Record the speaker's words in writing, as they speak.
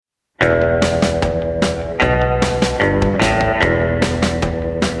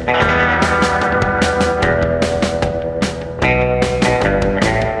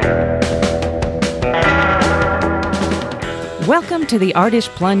to the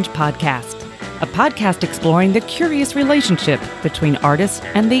Artist Plunge podcast, a podcast exploring the curious relationship between artists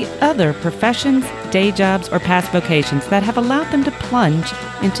and the other professions, day jobs, or past vocations that have allowed them to plunge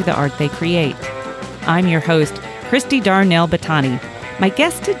into the art they create. I'm your host, Christy Darnell Batani. My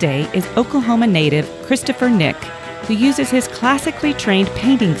guest today is Oklahoma native Christopher Nick, who uses his classically trained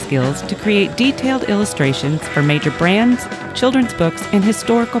painting skills to create detailed illustrations for major brands, children's books, and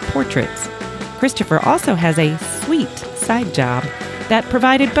historical portraits. Christopher also has a sweet side job that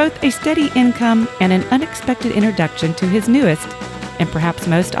provided both a steady income and an unexpected introduction to his newest and perhaps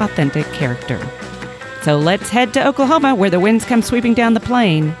most authentic character. So let's head to Oklahoma, where the winds come sweeping down the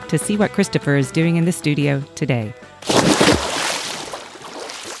plain, to see what Christopher is doing in the studio today.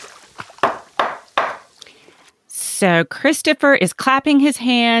 So Christopher is clapping his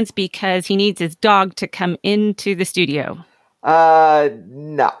hands because he needs his dog to come into the studio.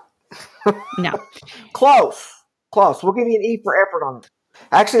 No. No. Close. We'll give you an E for effort on it.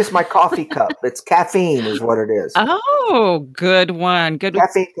 Actually, it's my coffee cup. It's caffeine is what it is. Oh, good one.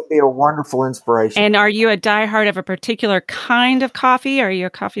 Caffeine can be a wonderful inspiration. And are you a diehard of a particular kind of coffee? Are you a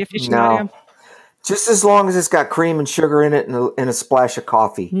coffee aficionado? No. Just as long as it's got cream and sugar in it and a splash of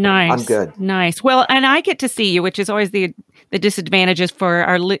coffee. Nice. I'm good. Nice. Well, and I get to see you, which is always the disadvantages for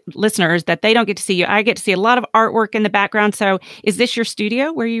our listeners, that they don't get to see you. I get to see a lot of artwork in the background. So is this your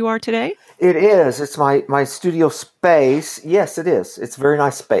studio where you are today? It is. It's my studio space. Yes, it is. It's a very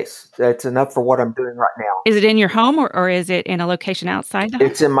nice space. It's enough for what I'm doing right now. Is it in your home or is it in a location outside the home?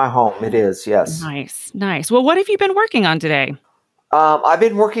 It's in my home. It is, yes. Nice. Well, what have you been working on today? I've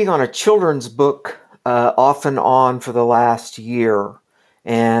been working on a children's book off and on for the last year,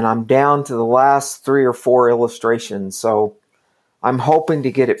 and I'm down to the last 3 or 4 illustrations, so I'm hoping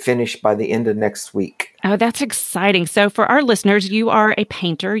to get it finished by the end of next week. Oh, that's exciting. So for our listeners, you are a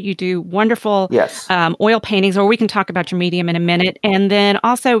painter. You do wonderful oil paintings, or we can talk about your medium in a minute, and then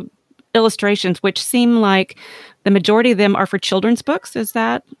also illustrations, which seem like the majority of them are for children's books. Is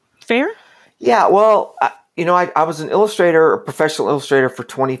that fair? Yeah, well, I was an illustrator, a professional illustrator for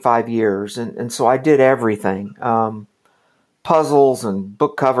 25 years, and so I did everything. Puzzles and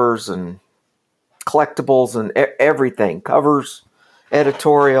book covers and collectibles and everything. Covers,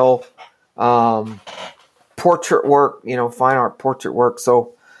 editorial, portrait work, fine art portrait work.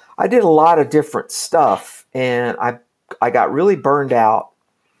 So I did a lot of different stuff, and I got really burned out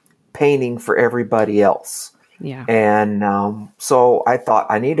painting for everybody else. Yeah. And so I thought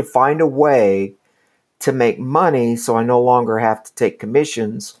I need to find a way to make money so I no longer have to take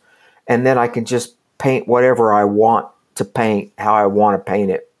commissions, and then I can just paint whatever I want to paint, how I want to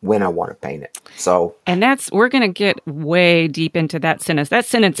paint it, when I want to paint it. So, and we're going to get way deep into that sentence. That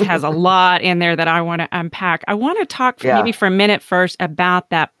sentence has a lot in there that I want to unpack. I want to talk maybe for a minute first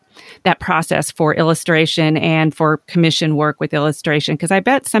about that process for illustration and for commission work with illustration, because I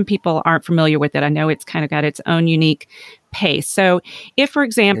bet some people aren't familiar with it. I know it's kind of got its own unique pace. So if, for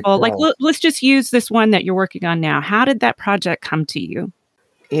example, let's just use this one that you're working on now. How did that project come to you?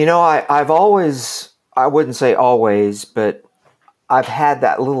 I've always, I wouldn't say always, but I've had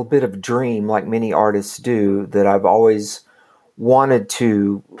that little bit of dream, like many artists do, that I've always wanted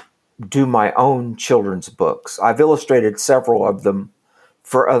to do my own children's books. I've illustrated several of them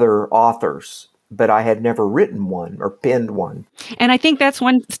for other authors, but I had never written one or penned one. And I think that's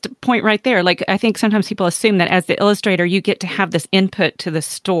one point right there. Like, I think sometimes people assume that as the illustrator, you get to have this input to the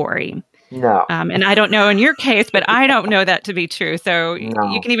story. No. And I don't know in your case, but I don't know that to be true. So You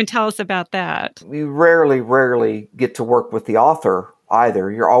can even tell us about that. We rarely get to work with the author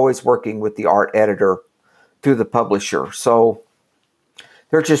either. You're always working with the art editor through the publisher. So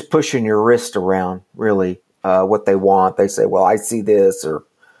they're just pushing your wrist around, really. What they want. They say, well, I see this, or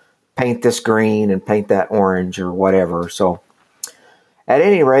paint this green and paint that orange, or whatever. So at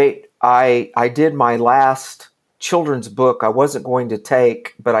any rate, I did my last children's book I wasn't going to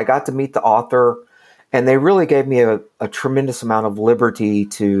take, but I got to meet the author, and they really gave me a tremendous amount of liberty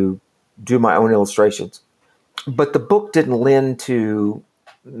to do my own illustrations. But the book didn't lend to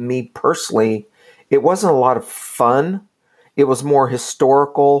me personally. It wasn't a lot of fun. It was more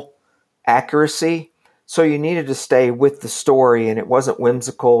historical accuracy. So you needed to stay with the story, and it wasn't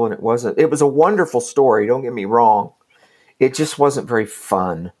whimsical, and it was a wonderful story. Don't get me wrong. It just wasn't very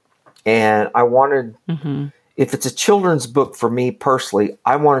fun. And I wanted, if it's a children's book for me personally,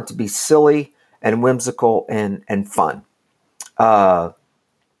 I want it to be silly and whimsical and fun. And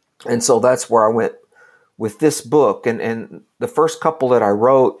so that's where I went with this book. And the first couple that I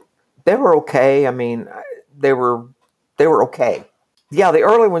wrote, they were okay. I mean, they were okay. Yeah, the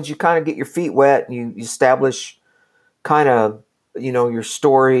early ones, you kind of get your feet wet and you establish kind of, your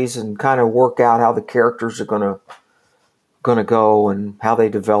stories and kind of work out how the characters are going to going to go and how they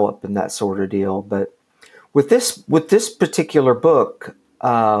develop and that sort of deal. But with this particular book,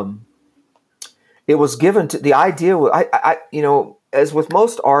 it was given to the idea. As with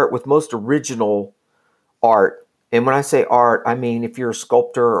most art, with most original art, and when I say art, I mean if you're a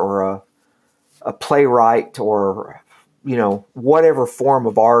sculptor or a playwright or whatever form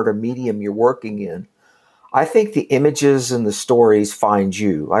of art or medium you're working in, I think the images and the stories find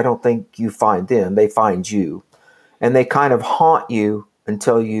you. I don't think you find them; they find you, and they kind of haunt you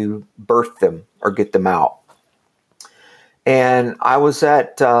until you birth them or get them out. And I was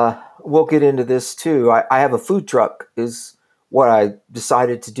at, we'll get into this too. I have a food truck is what I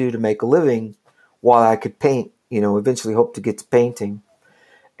decided to do to make a living while I could paint, eventually hope to get to painting.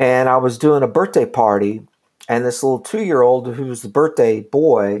 And I was doing a birthday party, and this little 2-year-old who was the birthday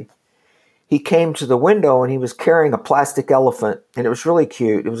boy, he came to the window and he was carrying a plastic elephant, and it was really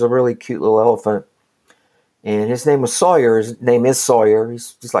cute. It was a really cute little elephant. And his name was Sawyer. His name is Sawyer.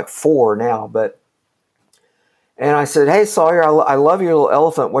 He's like 4 now, and I said, "Hey, Sawyer, I love your little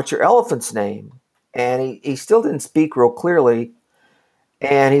elephant. What's your elephant's name?" And he still didn't speak real clearly.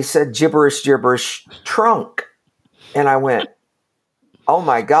 And he said, gibberish, Trunk. And I went, "Oh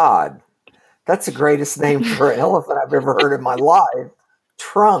my God, that's the greatest name for an elephant I've ever heard in my life.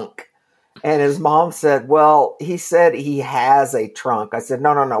 Trunk." And his mom said, "Well, he said he has a trunk." I said,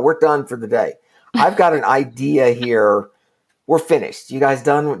 No, we're done for the day. I've got an idea here. We're finished. You guys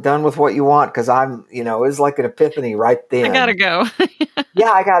done with what you want? Because I'm, it was like an epiphany right then. I gotta go.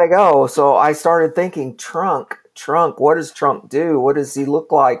 Yeah, I gotta go. So I started thinking, Trunk. What does Trunk do? What does he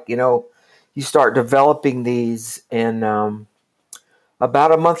look like? You start developing these, and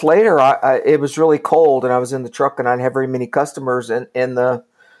about a month later, it was really cold, and I was in the truck, and I didn't have very many customers, and the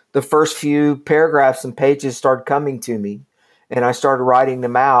first few paragraphs and pages started coming to me, and I started writing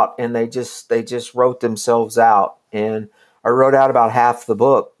them out, and they just wrote themselves out, and I wrote out about half the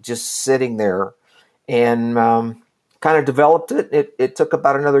book just sitting there, and kind of developed it. It took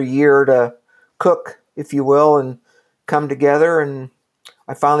about another year to cook, if you will, and come together, and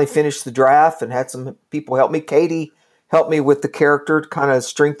I finally finished the draft and had some people help me. Katie helped me with the character to kind of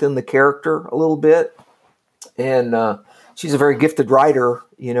strengthen the character a little bit, and she's a very gifted writer,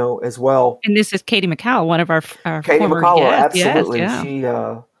 as well. And this is Katie McCall, one of our Katie former McCall, guests. absolutely. Yes,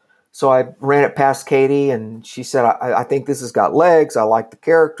 yeah. So I ran it past Katie, and she said, I think this has got legs. I like the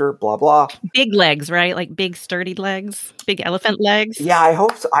character, blah, blah. Big legs, right? Like big, sturdy legs, big elephant legs. Yeah, I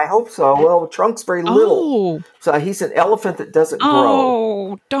hope so. Well, Trunk's very little. So he's an elephant that doesn't grow.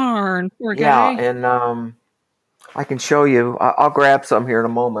 Oh, darn. Poor guy. Yeah, and I can show you. I'll grab some here in a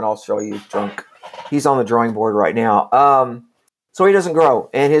moment. I'll show you Trunk. He's on the drawing board right now. So he doesn't grow.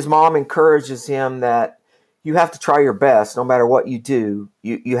 And his mom encourages him that you have to try your best. No matter what you do,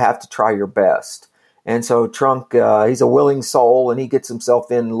 you have to try your best. And so Trunk, he's a willing soul, and he gets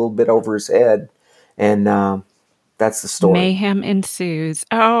himself in a little bit over his head. And that's the story. Mayhem ensues.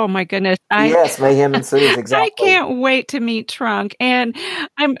 Oh my goodness! Yes, mayhem ensues. Exactly. I can't wait to meet Trunk, and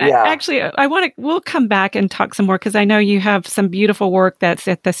we'll come back and talk some more, because I know you have some beautiful work that's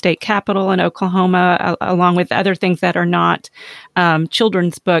at the state capitol in Oklahoma, along with other things that are not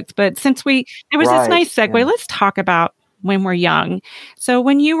children's books. But since there was this nice segue, let's talk about when we're young. So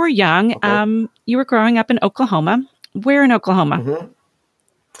when you were young, you were growing up in Oklahoma. Where in Oklahoma? Mm-hmm.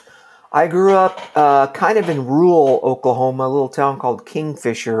 I grew up kind of in rural Oklahoma, a little town called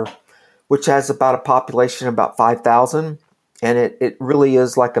Kingfisher, which has about a population of about 5,000. And it really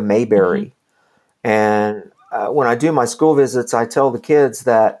is like a Mayberry. Mm-hmm. And when I do my school visits, I tell the kids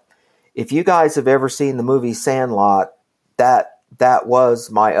that if you guys have ever seen the movie Sandlot, that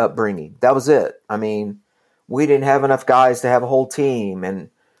was my upbringing. That was it. I mean, we didn't have enough guys to have a whole team. And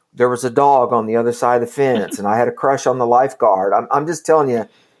there was a dog on the other side of the fence. And I had a crush on the lifeguard. I'm just telling you,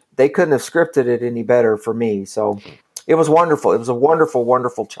 they couldn't have scripted it any better for me. So it was wonderful. It was a wonderful,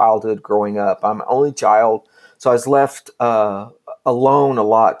 wonderful childhood growing up. I'm an only child, so I was left alone a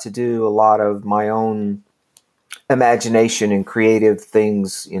lot to do a lot of my own imagination and creative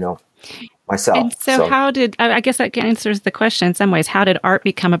things, myself. And so how did, I guess that answers the question in some ways, how did art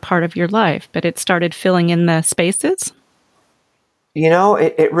become a part of your life? But it started filling in the spaces?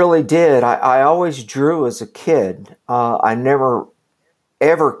 It really did. I always drew as a kid. I never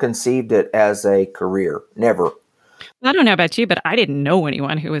ever conceived it as a career. Never. I don't know about you, but I didn't know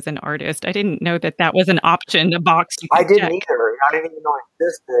anyone who was an artist. I didn't know that was an option, a box you could I didn't check. either. I didn't even know it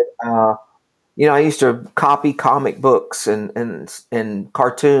existed. I used to copy comic books and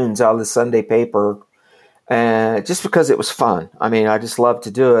cartoons out of the Sunday paper, just because it was fun. I mean, I just loved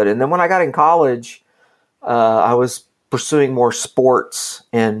to do it. And then when I got in college, I was pursuing more sports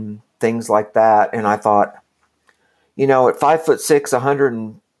and things like that. And I thought, at 5'6",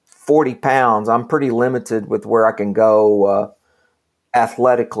 140 pounds, I'm pretty limited with where I can go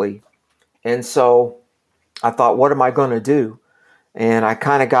athletically. And so I thought, what am I going to do? And I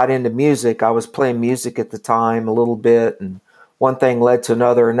kind of got into music. I was playing music at the time a little bit, and one thing led to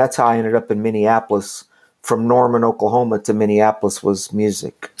another, and that's how I ended up in Minneapolis. From Norman, Oklahoma to Minneapolis was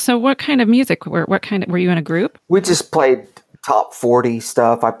music. So what kind of music? Were you in a group? We just played top 40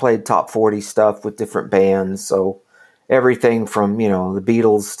 stuff. I played top 40 stuff with different bands. So everything from, the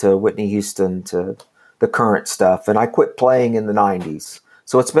Beatles to Whitney Houston to the current stuff. And I quit playing in the 90s.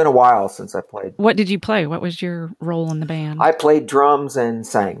 So it's been a while since I played. What did you play? What was your role in the band? I played drums and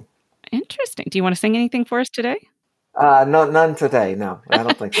sang. Interesting. Do you want to sing anything for us today? No, none today. No, I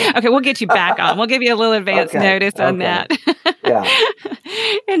don't think so. Okay, we'll get you back on. We'll give you a little advance notice on that. Yeah.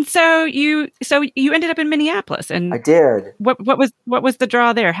 And so you ended up in Minneapolis, and I did. What was the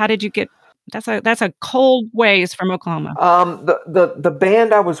draw there? How did you get? That's a cold ways from Oklahoma. The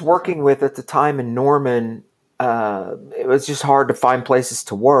band I was working with at the time in Norman, it was just hard to find places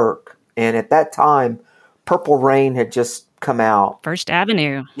to work, and at that time, Purple Rain had just come out. First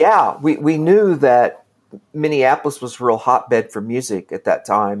Avenue. Yeah, we knew that Minneapolis was a real hotbed for music at that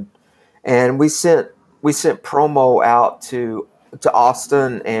time, and we sent promo out to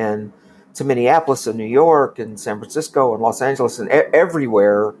Austin and to Minneapolis and New York and San Francisco and Los Angeles and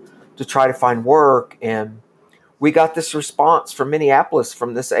everywhere to try to find work. And we got this response from Minneapolis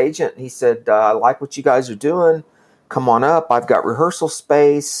from this agent. He said, "I like what you guys are doing. Come on up. I've got rehearsal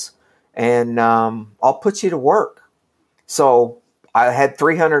space, and I'll put you to work." So I had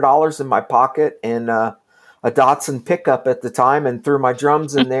 $300 in my pocket and a Datsun pickup at the time, and threw my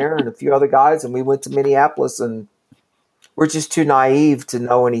drums in there and a few other guys, and we went to Minneapolis, and we're just too naive to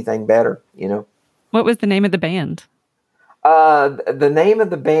know anything better, What was the name of the band? The name of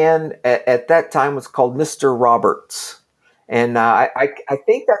the band at that time was called Mr. Roberts. And I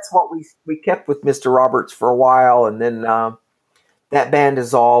think that's what we kept with Mr. Roberts for a while, and then that band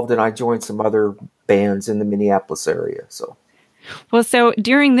dissolved, and I joined some other bands in the Minneapolis area, so... Well, so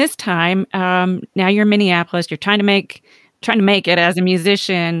during this time, now you're in Minneapolis, you're trying to make it as a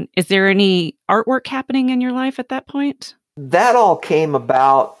musician. Is there any artwork happening in your life at that point? That all came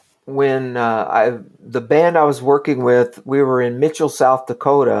about when the band I was working with, we were in Mitchell, South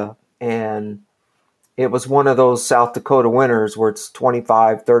Dakota, and it was one of those South Dakota winters where it's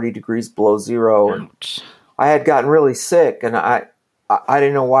 25, 30 degrees below zero. Ouch. And I had gotten really sick, and I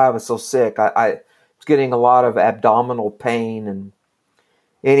didn't know why I was so sick. I getting a lot of abdominal pain, and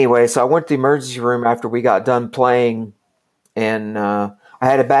anyway, so I went to the emergency room after we got done playing, and I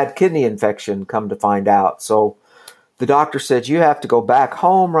had a bad kidney infection, come to find out. So the doctor said, "You have to go back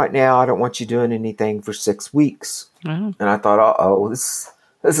home right now. I don't want you doing anything for 6 weeks." Wow. And I thought, this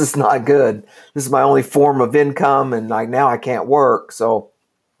is not good. This is my only form of income, and now I can't work. So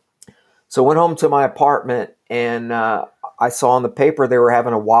went home to my apartment, and I saw in the paper they were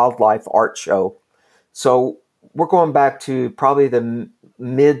having a wildlife art show. So we're going back to probably the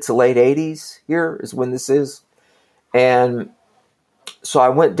mid to late 80s here is when this is. And so I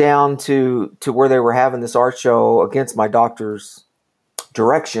went down to where they were having this art show against my doctor's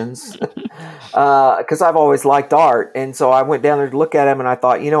directions because I've always liked art. And so I went down there to look at him, and I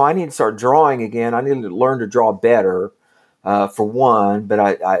thought, I need to start drawing again. I need to learn to draw better for one, but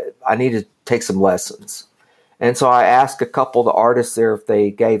I need to take some lessons. And so I asked a couple of the artists there if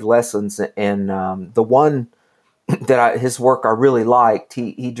they gave lessons, and the one that his work I really liked,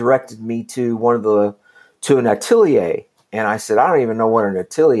 he directed me to an atelier, and I said, "I don't even know what an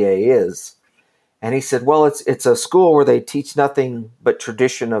atelier is." And he said, "Well, it's a school where they teach nothing but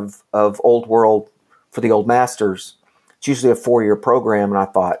tradition of old world for the old masters. It's usually a 4-year program." And I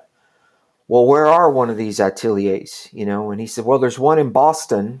thought, well, where are one of these ateliers? And he said, "Well, there's one in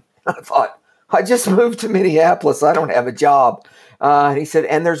Boston." I thought, I just moved to Minneapolis. I don't have a job. And he said,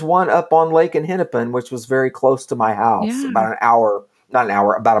 "And there's one up on Lake in Hennepin," which was very close to my house, about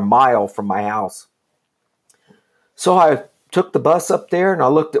about a mile from my house. So I took the bus up there, and I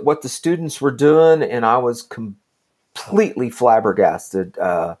looked at what the students were doing, and I was completely flabbergasted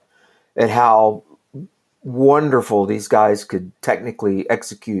at how wonderful these guys could technically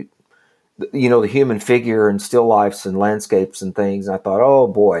execute, the human figure and still lifes and landscapes and things. And I thought, oh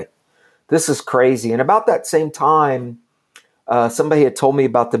boy, this is crazy. And about that same time, somebody had told me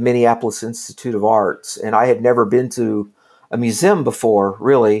about the Minneapolis Institute of Arts, and I had never been to a museum before,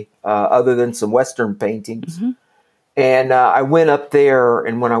 really, other than some Western paintings. Mm-hmm. And I went up there,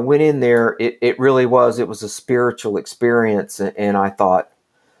 and when I went in there, it really was a spiritual experience. And I thought,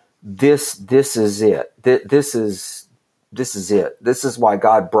 this is it. This is it. This is why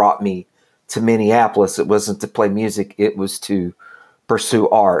God brought me to Minneapolis. It wasn't to play music. It was to pursue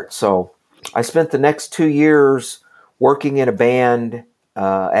art. So I spent the next 2 years working in a band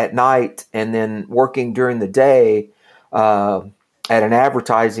at night, and then working during the day at an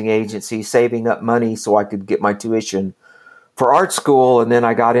advertising agency, saving up money so I could get my tuition for art school. And then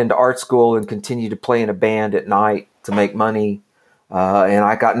I got into art school and continued to play in a band at night to make money. And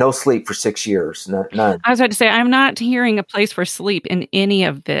I got no sleep for 6 years, none. I was about to say, I'm not hearing a place for sleep in any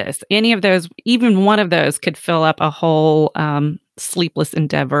of this. Any of those, even one of those could fill up a whole sleepless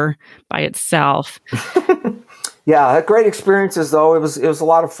endeavor by itself. Yeah, great experiences though. It was a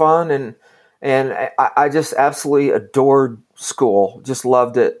lot of fun, and I just absolutely adored school. Just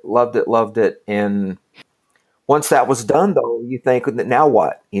loved it. And once that was done, though, you think, now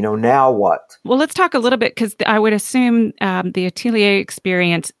what? Now what? Well, let's talk a little bit, because I would assume the Atelier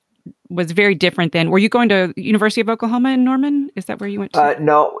experience was very different then. Were you going to University of Oklahoma in Norman? Is that where you went to?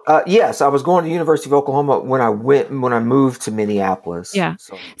 No. Yes, I was going to University of Oklahoma when I moved to Minneapolis. Yeah.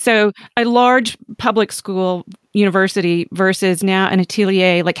 So a large public school university versus now an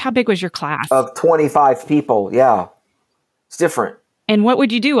Atelier. Like, how big was your class? Of 25 people. Yeah, it's different. And what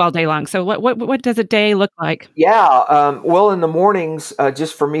would you do all day long? So what does a day look like? Yeah. Well, in the mornings,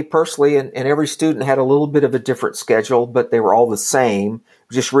 just for me personally, and every student had a little bit of a different schedule, but they were all the same,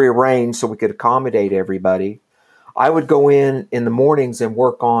 just rearranged so we could accommodate everybody. I would go in the mornings and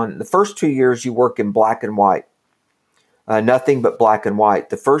work on, the first 2 years you work in black and white, nothing but black and white.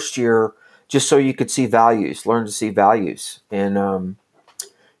 The first year, just so you could see values, learn to see values. And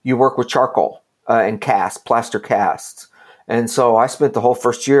you work with charcoal and plaster casts. And so I spent the whole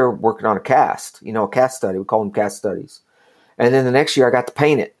first year working on a cast study. We call them cast studies. And then the next year I got to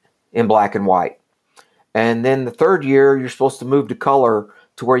paint it in black and white. And then the third year, you're supposed to move to color,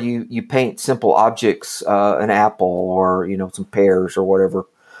 to where you paint simple objects, an apple or, some pears or whatever.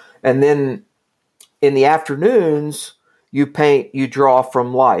 And then in the afternoons, you draw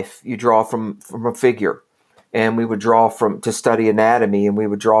from life. You draw from a figure. And we would draw to study anatomy, and we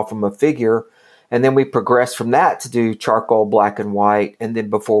would draw from a figure. And then we progressed from that to do charcoal, black and white, and then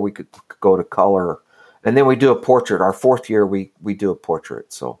before we could go to color. And then we do a portrait. Our fourth year, we do a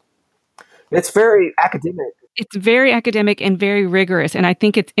portrait. So it's very academic. It's very academic and very rigorous. And I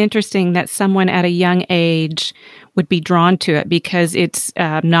think it's interesting that someone at a young age would be drawn to it, because it's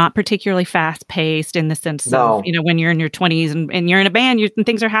not particularly fast-paced in the sense of, when you're in your 20s and you're in a band, and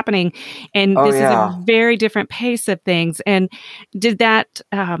things are happening. And this is a very different pace of things. And did that,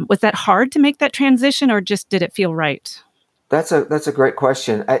 was that hard to make that transition, or just did it feel right? That's a great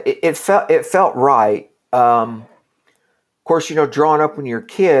question. It felt right. Of course, drawing up when you're a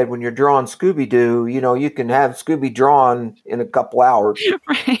kid, when you're drawing Scooby-Doo, you can have Scooby drawn in a couple hours.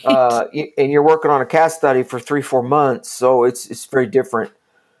 Right. And you're working on a cast study for 3-4 months. So it's very different.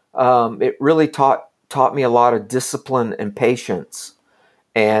 It really taught me a lot of discipline and patience.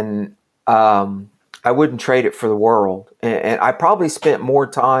 And I wouldn't trade it for the world. And I probably spent more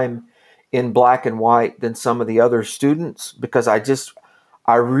time in black and white than some of the other students, because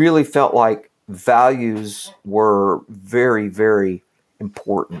I really felt like values were very, very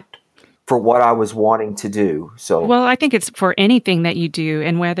important for what I was wanting to do. So, well, I think it's for anything that you do,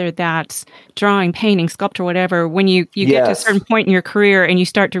 and whether that's drawing, painting, sculpture, whatever, when you get to a certain point in your career and you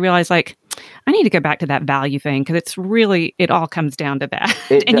start to realize, like, I need to go back to that value thing, because it's really, it all comes down to that.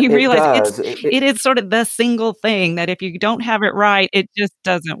 And you realize it is sort of the single thing that if you don't have it right, it just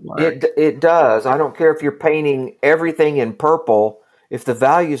doesn't work. It does. I don't care if you're painting everything in purple. If the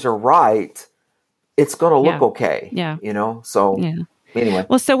values are right, it's going to look okay. Yeah. So anyway.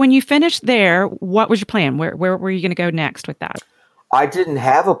 Well, so when you finished there, what was your plan? Where were you going to go next with that? I didn't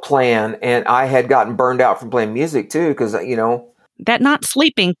have a plan, and I had gotten burned out from playing music too, because, that not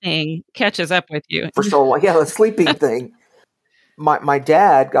sleeping thing catches up with you. For so long. Yeah, the sleeping thing. My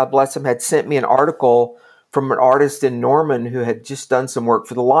dad, God bless him, had sent me an article from an artist in Norman who had just done some work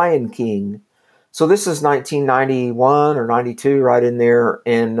for The Lion King. So this is 1991 or 92, right in there.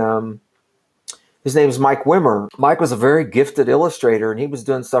 And his name is Mike Wimmer. Mike was a very gifted illustrator, and he was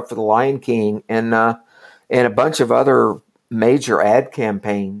doing stuff for The Lion King and a bunch of other major ad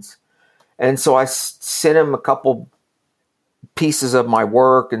campaigns. And so I sent him a couple pieces of my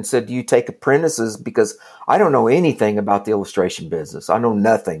work and said, "Do you take apprentices? Because I don't know anything about the illustration business. I know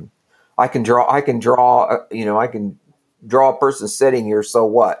nothing. I can draw, I can draw a person sitting here. So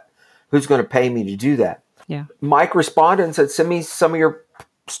what? Who's going to pay me to do that?" Yeah. Mike responded and said, "Send me some of your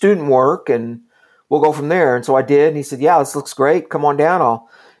student work and we'll go from there." And so I did. And he said, "Yeah, this looks great. Come on down.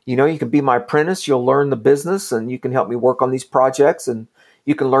 You can be my apprentice. You'll learn the business and you can help me work on these projects, and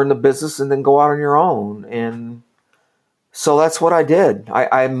you can learn the business and then go out on your own." And So that's what I did.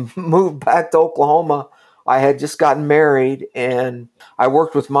 I moved back to Oklahoma. I had just gotten married, and I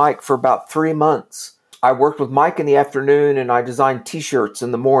worked with Mike for about 3 months. I worked with Mike in the afternoon, and I designed T-shirts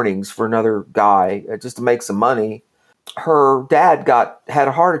in the mornings for another guy just to make some money. Her dad had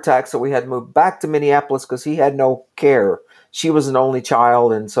a heart attack, so we had to move back to Minneapolis because he had no care. She was an only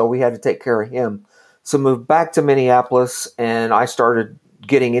child, and so we had to take care of him. So moved back to Minneapolis, and I started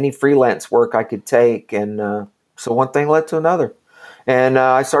getting any freelance work I could take, and so one thing led to another. And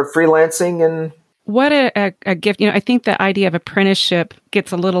I started freelancing, and what a gift. I think the idea of apprenticeship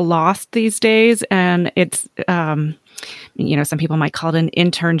gets a little lost these days, and it's, some people might call it an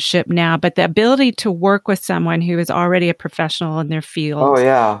internship now, but the ability to work with someone who is already a professional in their field. Oh,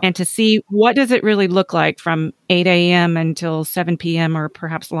 yeah. And to see what does it really look like from 8 a.m. until 7 p.m. or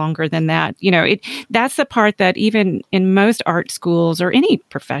perhaps longer than that. That's the part that even in most art schools or any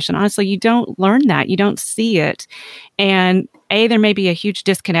profession, honestly, you don't learn that. You don't see it. And A, there may be a huge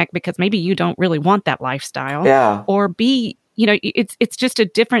disconnect because maybe you don't really want that lifestyle. Yeah. Or B, it's just a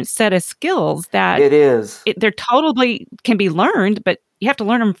different set of skills that it is. They're totally can be learned, but you have to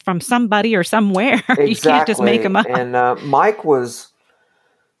learn them from somebody or somewhere. Exactly. You can't just make them up. And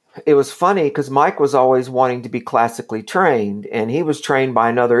it was funny because Mike was always wanting to be classically trained, and he was trained by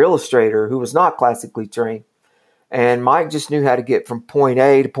another illustrator who was not classically trained. And Mike just knew how to get from point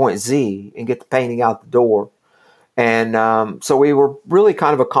A to point Z and get the painting out the door. And so we were really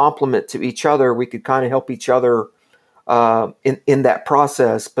kind of a complement to each other. We could kind of help each other in that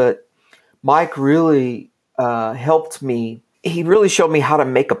process. But Mike really helped me. He really showed me how to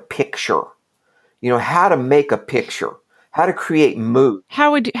make a picture, how to make a picture, how to create mood.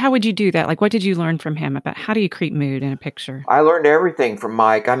 How would you do that? Like, what did you learn from him about how do you create mood in a picture? I learned everything from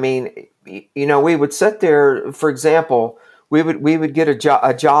Mike. I mean, we would sit there, for example, we would get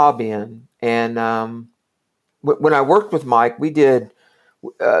a job in, and when I worked with Mike, we did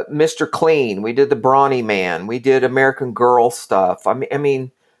Mr. Clean, we did the Brawny Man, we did American Girl stuff. I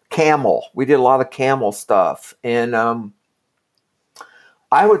mean, Camel. We did a lot of Camel stuff, and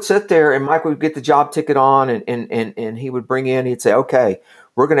I would sit there, and Mike would get the job ticket on, and he would bring in. He'd say, "Okay,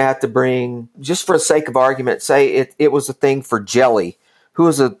 we're going to have to bring, just for the sake of argument, say it was a thing for Jelly." Who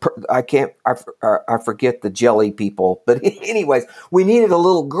was I forget the Jelly people, but anyways, we needed a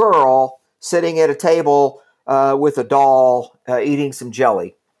little girl sitting at a table with a doll eating some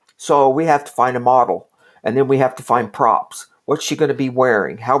jelly. So we have to find a model, and then we have to find props. What's she going to be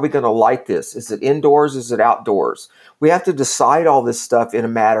wearing? How are we going to light this? Is it indoors? Is it outdoors? We have to decide all this stuff in a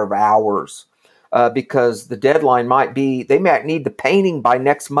matter of hours because the deadline they might need the painting by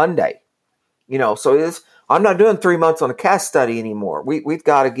next Monday. So I'm not doing 3 months on a cast study anymore. We've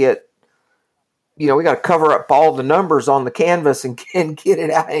got to get, we got to cover up all the numbers on the canvas and get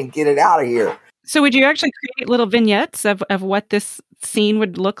it out of here. So would you actually create little vignettes of what this scene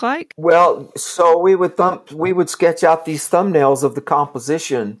would look like? Well, so we would sketch out these thumbnails of the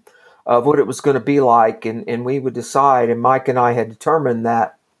composition of what it was going to be like, and we would decide, and Mike and I had determined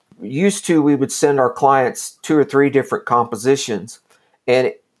that we would send our clients 2 or 3 different compositions,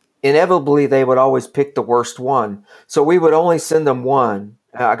 and inevitably they would always pick the worst one. So we would only send them one.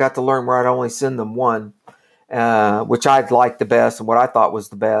 I got to learn where I'd only send them one, which I'd like the best and what I thought was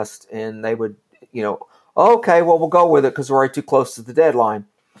the best, and they would, okay, well, we'll go with it because we're already too close to the deadline.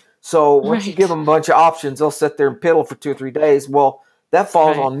 So once you give them a bunch of options, they'll sit there and piddle for 2 or 3 days. Well, that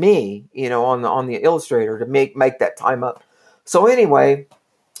falls on me, on the illustrator to make that time up. So anyway,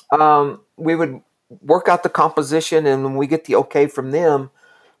 we would work out the composition, and when we get the okay from them,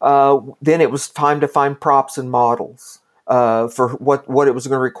 then it was time to find props and models for what it was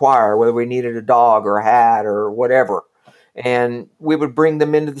going to require, whether we needed a dog or a hat or whatever. And we would bring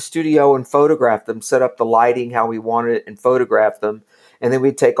them into the studio and photograph them, set up the lighting how we wanted it, and photograph them. And then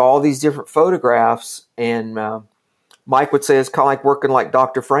we'd take all these different photographs, and Mike would say it's kind of like working like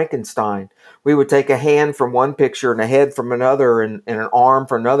Dr. Frankenstein. We would take a hand from one picture and a head from another and an arm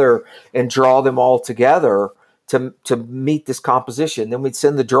from another and draw them all together to meet this composition. Then we'd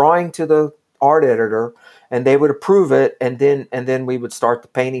send the drawing to the art editor, and they would approve it, and then we would start the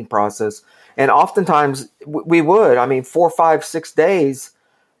painting process. And oftentimes we would. 4, 5, 6 days.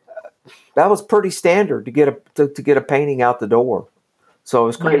 That was pretty standard to get a painting out the door. So it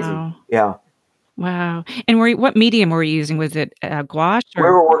was crazy. Wow. Yeah. Wow. And what medium were you using? Was it gouache? We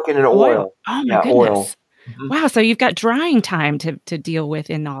were working in oil. Oh my goodness. Oil. Mm-hmm. Wow. So you've got drying time to deal with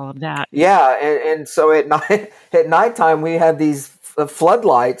in all of that. Yeah. And so at nighttime, we had these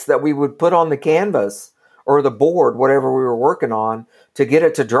floodlights that we would put on the canvas or the board, whatever we were working on, to get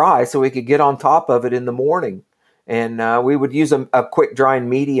it to dry so we could get on top of it in the morning. And we would use a quick drying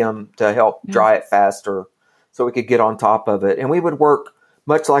medium to help dry it faster. so we could get on top of it. And we would work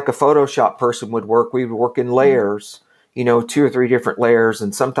much like a Photoshop person would work. We would work in layers, 2 or 3 different layers.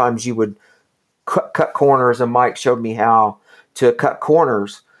 And sometimes you would cut corners, and Mike showed me how to cut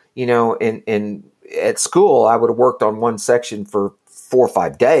corners. In at school, I would have worked on one section for 4 or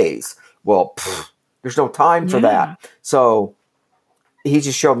 5 days. Well, there's no time for that. So he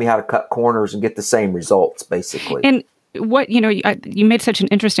just showed me how to cut corners and get the same results, basically. And what, you made such an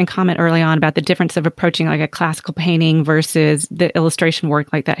interesting comment early on about the difference of approaching like a classical painting versus the illustration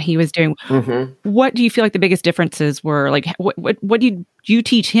work like that he was doing. Mm-hmm. What do you feel like the biggest differences were? Like, what do you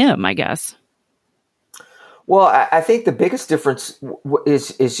teach him, I guess? Well, I think the biggest difference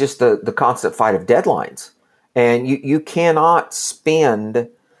is just the constant fight of deadlines. And you cannot spend,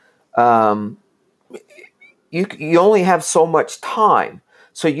 you only have so much time.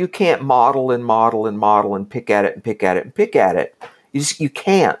 So you can't model and model and model and pick at it and pick at it and pick at it. You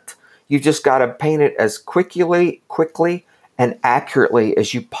can't. You just got to paint it as quickly and accurately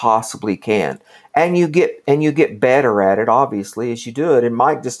as you possibly can. And you get better at it, obviously, as you do it. And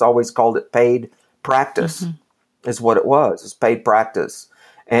Mike just always called it paid practice, is what it was. It's paid practice.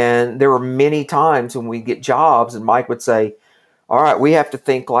 And there were many times when we get jobs and Mike would say, all right, we have to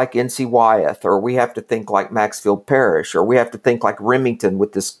think like N.C. Wyeth, or we have to think like Maxfield Parrish, or we have to think like Remington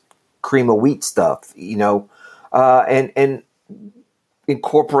with this cream of wheat stuff, and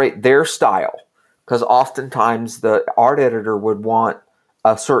incorporate their style. Because oftentimes the art editor would want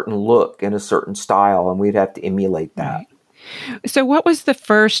a certain look and a certain style, and we'd have to emulate that. Right. So what was the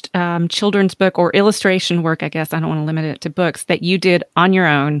first children's book or illustration work, I guess, I don't want to limit it to books, that you did on your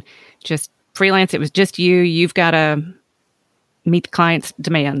own, just freelance? It was just you've got to meet the client's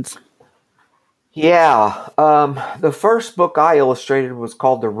demands. Yeah. The first book I illustrated was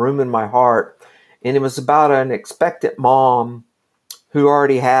called The Room in My Heart, and it was about an expectant mom who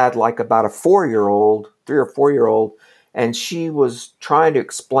already had like about a 4-year-old, 3 or 4-year-old, and she was trying to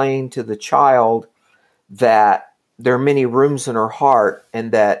explain to the child that there are many rooms in her heart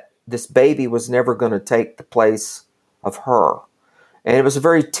and that this baby was never going to take the place of her. And it was a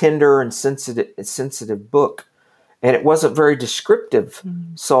very tender and sensitive book. And it wasn't very descriptive,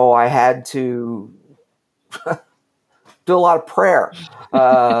 so I had to do a lot of prayer.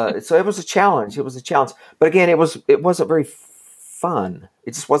 So it was a challenge. But again, it wasn't very fun.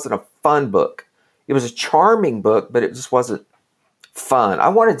 It just wasn't a fun book. It was a charming book, but it just wasn't fun. I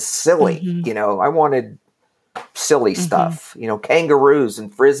wanted silly, I wanted silly stuff, kangaroos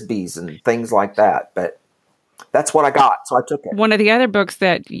and frisbees and things like that. But that's what I got, so I took it. One of the other books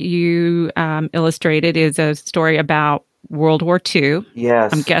that you illustrated is a story about World War II.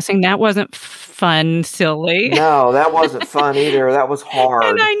 Yes. I'm guessing that wasn't fun, silly. No, that wasn't fun either. That was hard.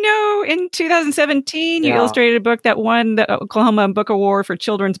 And I know in 2017 you illustrated a book that won the Oklahoma Book Award for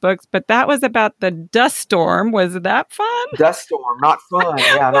children's books, but that was about the dust storm. Was that fun? Dust storm, not fun.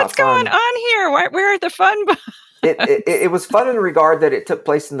 Yeah, What's going on here? Where are the fun books? It was fun in the regard that it took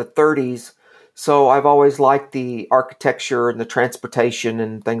place in the 30s. So I've always liked the architecture and the transportation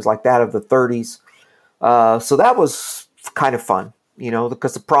and things like that of the 30s. So that was kind of fun,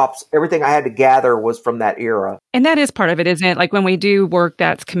 because the props, everything I had to gather was from that era. And that is part of it, isn't it? Like when we do work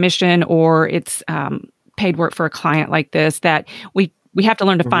that's commission or it's paid work for a client like this, that we have to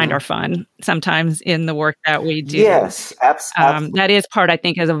learn to find our fun sometimes in the work that we do. Yes, absolutely. That is part, I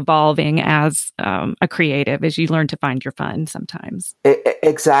think, as evolving as a creative, as you learn to find your fun sometimes.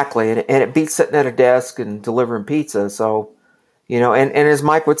 Exactly. And it beats sitting at a desk and delivering pizza. So, and as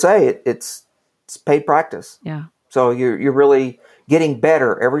Mike would say, it's paid practice. Yeah. So you're really getting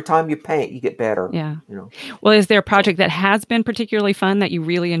better. Every time you paint, you get better. Yeah. Well, is there a project that has been particularly fun that you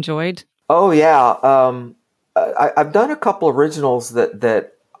really enjoyed? Oh, yeah. I've done a couple originals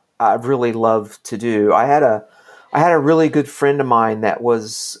that I really love to do. I had a really good friend of mine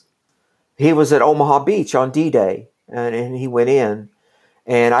he was at Omaha Beach on D-Day, and he went in,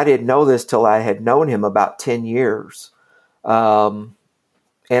 and I didn't know this till I had known him about 10 years.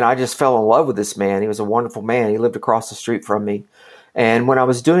 And I just fell in love with this man. He was a wonderful man. He lived across the street from me. And when I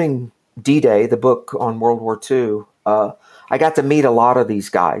was doing D-Day, the book on World War II, I got to meet a lot of these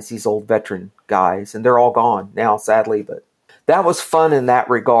guys, these old veteran guys, and they're all gone now, sadly. But that was fun in that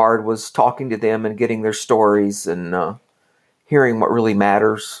regard, was talking to them and getting their stories and hearing what really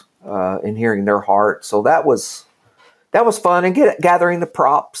matters and hearing their heart. So that was fun, and gathering the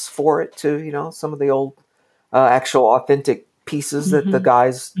props for it too. Some of the old actual authentic pieces that the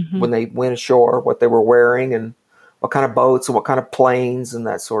guys, when they went ashore, what they were wearing and what kind of boats and what kind of planes and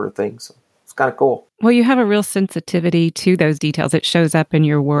that sort of thing. So It's kind of cool. Well, you have a real sensitivity to those details. It shows up in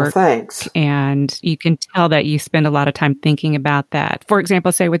your Well, work. thanks. And you can tell that you spend a lot of time thinking about that. For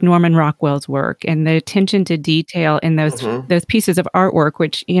example, say with Norman Rockwell's work and the attention to detail in those pieces of artwork,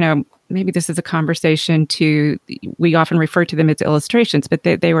 which, maybe this is a conversation we often refer to them as illustrations, but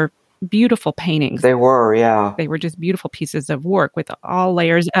they were beautiful paintings. They were, yeah. They were just beautiful pieces of work with all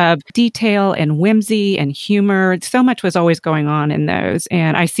layers of detail and whimsy and humor. So much was always going on in those.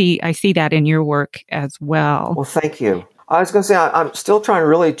 And I see that in your work as well. Well, thank you. I was going to say, I'm still trying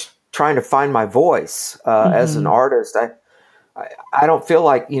to find my voice as an artist. I don't feel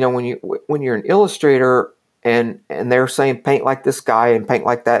like, when you're an illustrator and they're saying paint like this guy and paint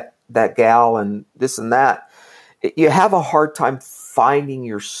like that gal and this and that, you have a hard time finding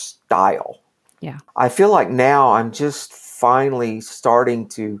your style. Yeah. I feel like now I'm just finally starting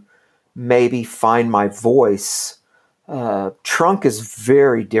to maybe find my voice. Trunk is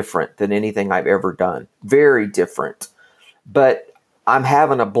very different than anything I've ever done. Very different. But I'm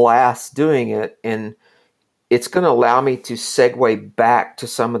having a blast doing it, and it's going to allow me to segue back to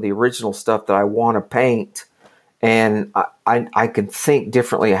some of the original stuff that I want to paint, and I can think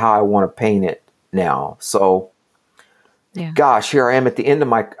differently how I want to paint it now. So, yeah. Gosh, here I am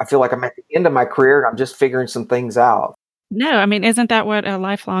I feel like I'm at the end of my career, and I'm just figuring some things out. No, I mean, isn't that what a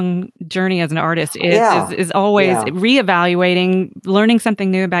lifelong journey as an artist is? Yeah. Is always reevaluating, learning something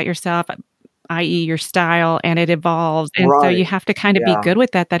new about yourself, i.e. your style, and it evolves. And so you have to kind of be good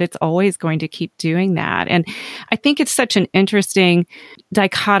with that it's always going to keep doing that. And I think it's such an interesting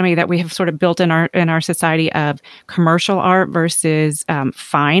dichotomy that we have sort of built in our society of commercial art versus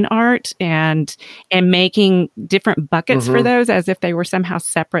fine art, and making different buckets for those as if they were somehow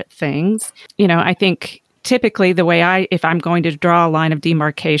separate things. I think typically the way if I'm going to draw a line of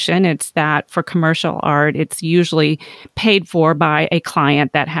demarcation, it's that for commercial art, it's usually paid for by a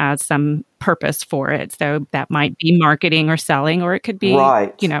client that has some purpose for it. So that might be marketing or selling, or it could be,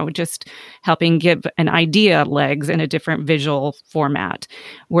 just helping give an idea legs in a different visual format.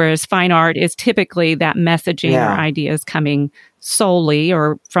 Whereas fine art is typically that messaging or ideas coming solely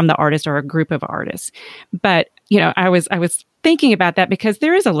or from the artist or a group of artists. But, I was thinking about that because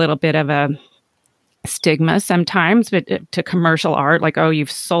there is a little bit of a stigma sometimes, but to commercial art, like, oh,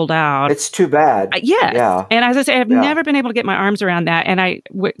 you've sold out. It's too bad. Yes. Yeah. And as I say, I've never been able to get my arms around that. And I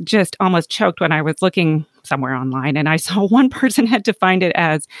just almost choked when I was looking somewhere online and I saw one person had defined it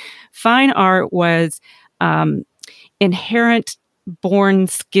as fine art was inherent born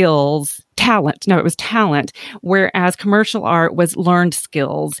skills, talent. No, it was talent. Whereas commercial art was learned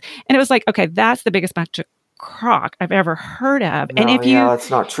skills. And it was like, okay, that's the biggest bunch of crock I've ever heard of. No, and that's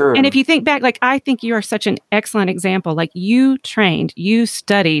not true. And if you think back, like, I think you are such an excellent example. Like, you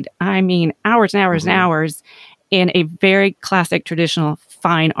studied, hours and hours and hours in a very classic, traditional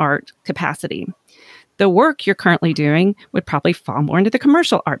fine art capacity. The work you're currently doing would probably fall more into the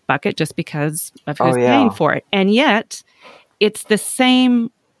commercial art bucket just because of who's paying for it. And yet it's the same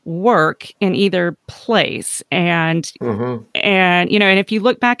work in either place. And if you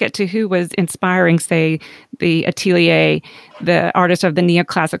look back to who was inspiring, say, the Atelier, the artist of the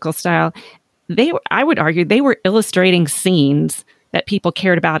neoclassical style, I would argue they were illustrating scenes that people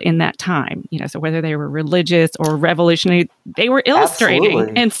cared about in that time. So whether they were religious or revolutionary, they were illustrating.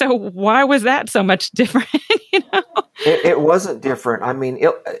 Absolutely. And so why was that so much different? It wasn't different.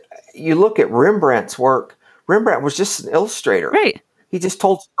 You look at Rembrandt's work. Rembrandt was just an illustrator. Right. He just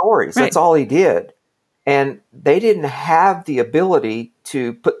told stories. Right. That's all he did. And they didn't have the ability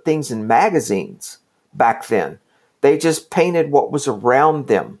to put things in magazines back then. They just painted what was around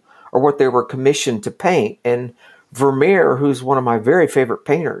them or what they were commissioned to paint. And Vermeer, who's one of my very favorite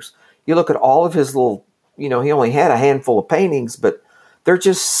painters, you look at all of his little, he only had a handful of paintings, but they're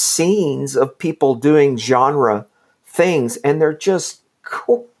just scenes of people doing genre things, and they're just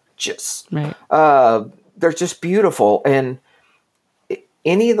gorgeous. Right. They're just beautiful. And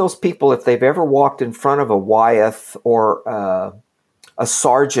any of those people, if they've ever walked in front of a Wyeth or a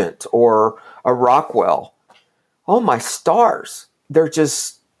Sargent or a Rockwell, oh my stars, they're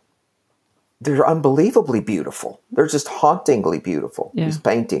unbelievably beautiful. They're just hauntingly beautiful, these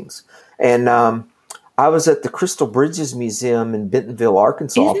paintings. And I was at the Crystal Bridges Museum in Bentonville,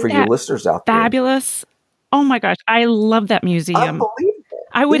 Arkansas, for your listeners out there. Fabulous. Oh my gosh, I love that museum. Unbelievable.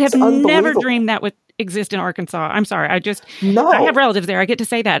 I would have never dreamed that would exist in Arkansas. I'm sorry. I have relatives there. I get to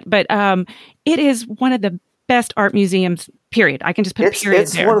say that. But it is one of the best art museums, period. I can just put period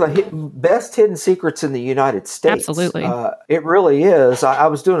there. It's one of the best hidden secrets in the United States. Absolutely. It really is. I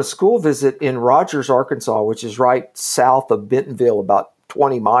was doing a school visit in Rogers, Arkansas, which is right south of Bentonville, about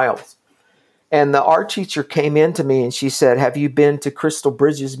 20 miles. And the art teacher came in to me and she said, "Have you been to Crystal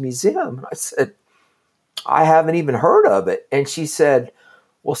Bridges Museum?" And I said, "I haven't even heard of it." And she said,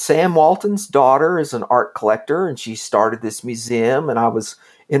 "Well, Sam Walton's daughter is an art collector and she started this museum." And I was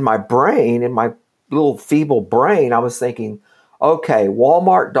in my little feeble brain, I was thinking, okay,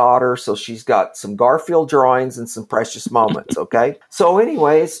 Walmart daughter, so she's got some Garfield drawings and some precious moments, okay? So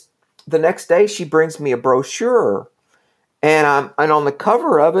anyways, the next day she brings me a brochure, and on the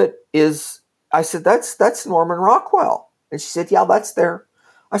cover of it is, I said, that's Norman Rockwell. And she said, "Yeah, that's there."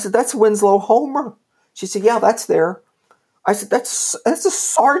 I said, "That's Winslow Homer." She said, "Yeah, that's there." I said, that's a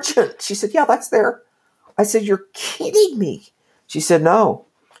sergeant." She said, "Yeah, that's there." I said, "You're kidding me." She said, "No."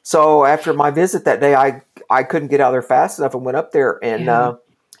 So after my visit that day, I couldn't get out of there fast enough and went up there. And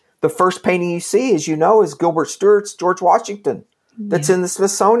the first painting you see, as you know, is Gilbert Stuart's George Washington that's in the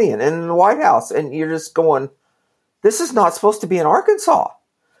Smithsonian and in the White House. And you're just going, this is not supposed to be in Arkansas.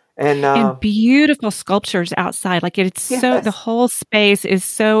 And beautiful sculptures outside. Like it's so, the whole space is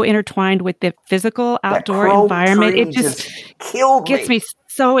so intertwined with the physical outdoor environment. It just gets me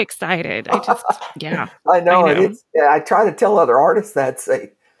so excited. I know. I try to tell other artists that,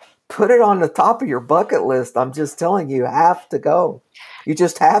 say, put it on the top of your bucket list. I'm just telling you, you have to go. You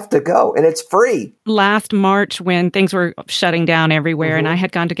just have to go, and it's free. Last March, when things were shutting down everywhere, and I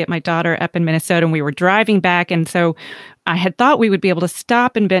had gone to get my daughter up in Minnesota, and we were driving back, and so I had thought we would be able to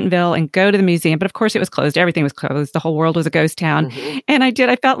stop in Bentonville and go to the museum, but of course it was closed. Everything was closed. The whole world was a ghost town. And I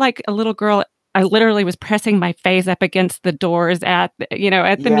felt like a little girl. I literally was pressing my face up against the doors at the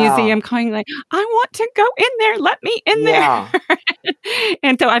museum, going like, "I want to go in there. Let me in there."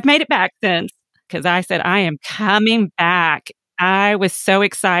 And so I've made it back since, because I said, I am coming back. I was so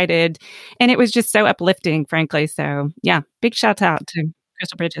excited, and it was just so uplifting, frankly. So yeah, big shout out to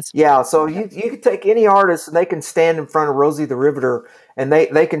Crystal Bridges. Yeah, so you can take any artist and they can stand in front of Rosie the Riveter and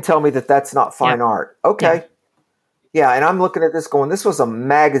they can tell me that that's not fine art. Okay. Yeah, and I'm looking at this going, this was a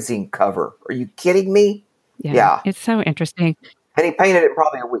magazine cover. Are you kidding me? Yeah. It's so interesting. And he painted it in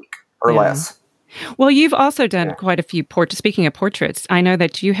probably a week or less. Well, you've also done quite a few portraits. Speaking of portraits, I know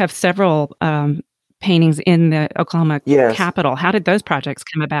that you have several paintings in the Oklahoma Capitol. How did those projects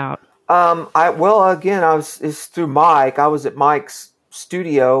come about? It's through Mike. I was at Mike's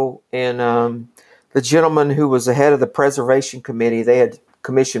studio, and the gentleman who was the head of the preservation committee, they had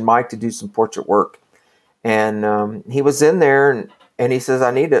commissioned Mike to do some portrait work, and he was in there, and he says,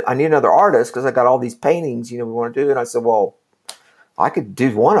 I need another artist because I got all these paintings, we want to do. And I said, well, I could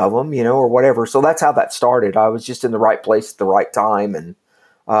do one of them, or whatever. So that's how that started. I was just in the right place at the right time, and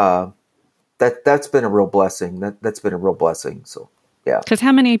that's been a real blessing. That's been a real blessing. So, yeah. Because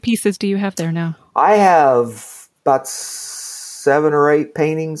how many pieces do you have there now? I have about 7 or 8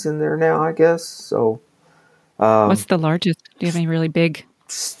 paintings in there now, I guess. So, what's the largest? Do you have any really big?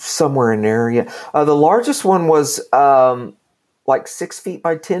 Somewhere in there, yeah. The largest one was like 6 feet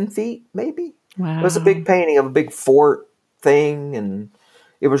by 10 feet, maybe. Wow. It was a big painting of a big fort thing, and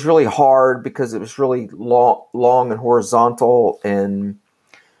it was really hard because it was really long and horizontal, and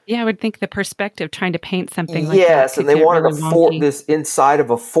I would think the perspective trying to paint something like that. And they wanted really a fort, this inside of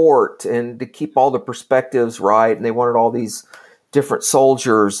a fort, and to keep all the perspectives right, and they wanted all these different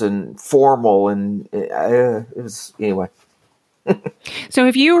soldiers and formal, and it was, anyway. So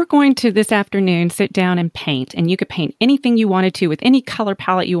if you were going to this afternoon sit down and paint, and you could paint anything you wanted to with any color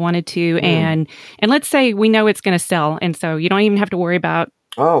palette you wanted to, and let's say we know it's going to sell, and so you don't even have to worry about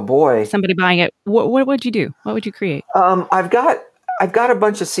somebody buying it. What would you do? What would you create? I've got a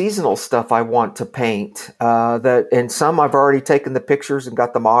bunch of seasonal stuff I want to paint. And some I've already taken the pictures and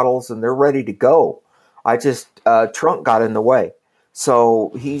got the models, and they're ready to go. I just Trunk got in the way,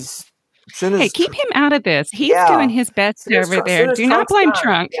 so he's. Keep him out of this. He's doing his best over there. Do not blame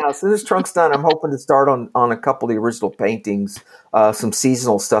Trunk. Yeah, as soon as Trunk's done, I'm hoping to start on a couple of the original paintings, some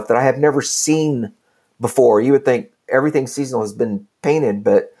seasonal stuff that I have never seen before. You would think everything seasonal has been painted,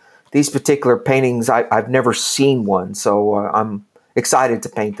 but these particular paintings, I've never seen one. So I'm excited to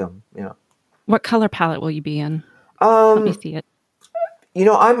paint them. Yeah. What color palette will you be in? Let me see it.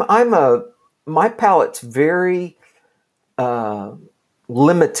 My palette's very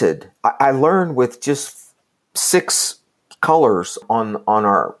limited. I learned with just 6 colors on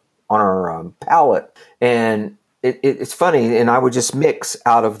our palette, and it's funny. And I would just mix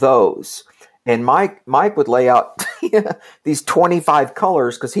out of those. And Mike would lay out these 25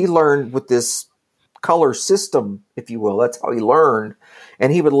 colors because he learned with this color system, if you will. That's how he learned.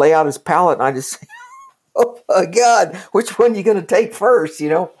 And he would lay out his palette, and I just say, oh my God, which one are you going to take first?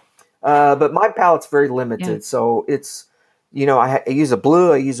 But my palette's very limited, so it's. I use a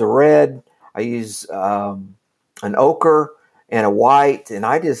blue, I use a red, I use an ochre and a white, and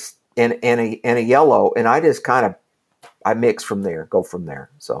I just and a yellow, and I just kind of I mix from there, go from there.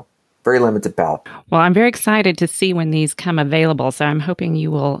 So very limited palate. Well, I'm very excited to see when these come available. So I'm hoping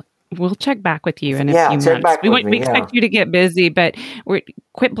we'll check back with you in a few check months. back with me. We expect you to get busy, but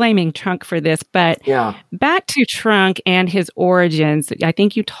quit blaming Trunk for this. But back to Trunk and his origins. I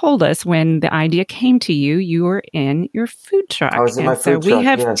think you told us when the idea came to you, you were in your food truck. I was in my food truck. So we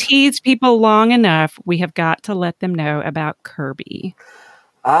have teased people long enough. We have got to let them know about Kirby.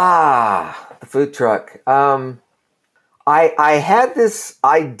 The food truck. I had this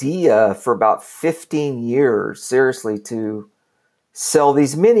idea for about 15 years, seriously, to sell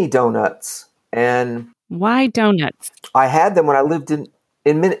these mini donuts. And why donuts? I had them when I lived in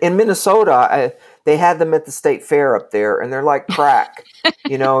Minnesota. They had them at the state fair up there, and they're like crack.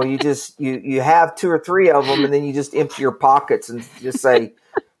 You have 2 or 3 of them, and then you just empty your pockets and just say,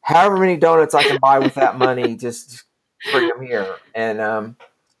 however many donuts I can buy with that money, just bring them here. And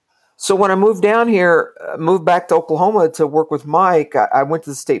so when I moved down here, moved back to Oklahoma to work with Mike, I went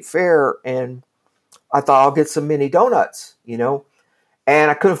to the state fair, and I thought I'll get some mini donuts,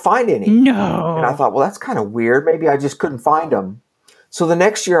 and I couldn't find any. No. And I thought, well, that's kind of weird. Maybe I just couldn't find them. So the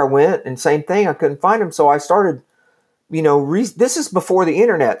next year I went, and same thing, I couldn't find them. So I started, this is before the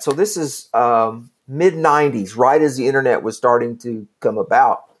internet. So this is mid-90s, right as the internet was starting to come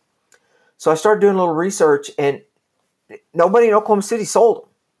about. So I started doing a little research, and nobody in Oklahoma City sold them.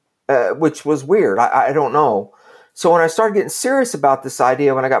 Which was weird. I don't know. So when I started getting serious about this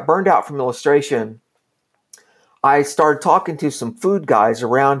idea, when I got burned out from illustration, I started talking to some food guys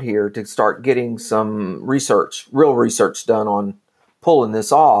around here to start getting some real research done on pulling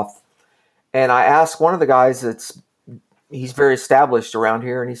this off. And I asked one of the guys he's very established around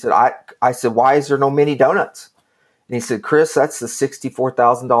here, and he said, I said, why is there no mini donuts? And he said, Chris, that's the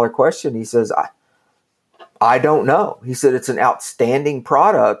 $64,000 question. He says, I don't know. He said, it's an outstanding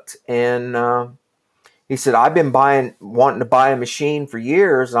product. And he said, I've been wanting to buy a machine for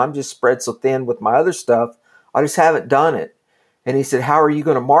years, and I'm just spread so thin with my other stuff. I just haven't done it. And he said, how are you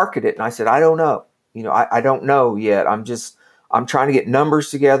going to market it? And I said, I don't know. I don't know yet. I'm trying to get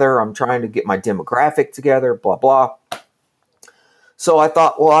numbers together. I'm trying to get my demographic together, blah, blah. So I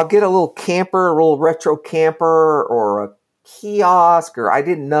thought, well, I'll get a little camper, a little retro camper or a kiosk, or I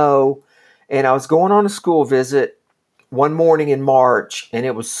didn't know. And I was going on a school visit one morning in March, and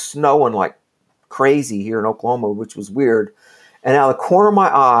it was snowing like crazy here in Oklahoma, which was weird. And out of the corner of my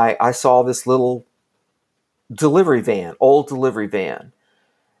eye, I saw this little old delivery van.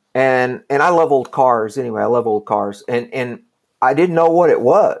 And I love old cars anyway. I love old cars. And I didn't know what it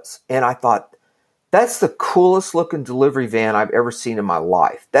was. And I thought, that's the coolest looking delivery van I've ever seen in my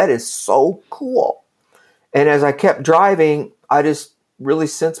life. That is so cool. And as I kept driving, I just really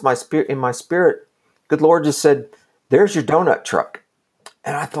sensed in my spirit, good Lord just said, there's your donut truck.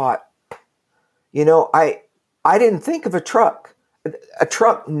 And I thought, I didn't think of a truck. A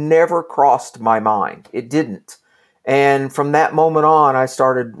truck never crossed my mind. It didn't. And from that moment on, I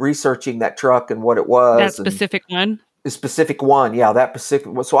started researching that truck and what it was. That specific one? The specific one. Yeah, that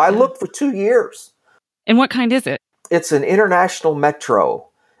specific one. So I looked for 2 years. And what kind is it? It's an International Metro,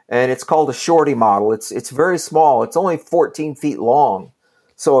 and it's called a Shorty model. It's very small. It's only 14 feet long.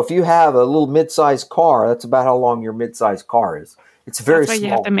 So if you have a little mid-sized car, that's about how long your mid-sized car is. It's very small.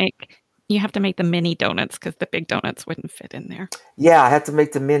 You have to make the mini donuts because the big donuts wouldn't fit in there. Yeah, I had to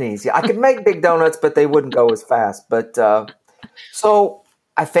make the minis. Yeah, I could make big donuts, but they wouldn't go as fast. But so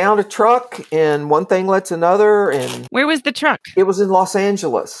I found a truck, and one thing led to another. And where was the truck? It was in Los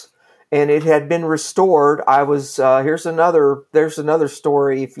Angeles, and it had been restored. I was there's another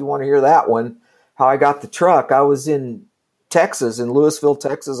story if you want to hear that one. How I got the truck. I was in Texas, in Lewisville,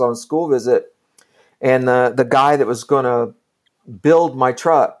 Texas, on a school visit, and the guy that was going to build my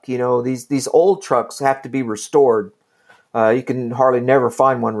truck, these old trucks have to be restored. You can hardly never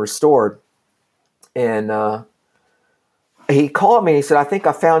find one restored. And he called me and he said, I think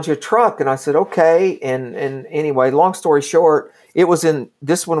I found your truck. And I said, okay. And anyway, long story short,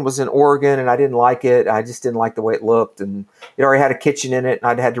 this one was in Oregon, and I didn't like it. I just didn't like the way it looked, and it already had a kitchen in it, and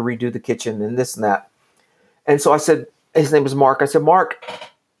I'd had to redo the kitchen and this and that. And so I said, his name was Mark. I said, Mark,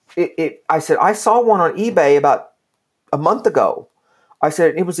 I said, I saw one on eBay about a month ago. I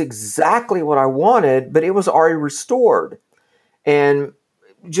said, it was exactly what I wanted, but it was already restored. And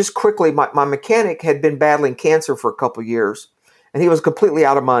just quickly, my mechanic had been battling cancer for a couple of years, and he was completely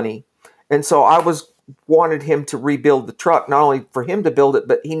out of money. And so I wanted him to rebuild the truck, not only for him to build it,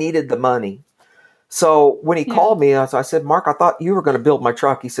 but he needed the money. So when he called me, I said, Mark, I thought you were going to build my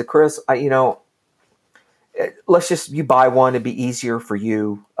truck. He said, Chris, let's just, you buy one. It'd be easier for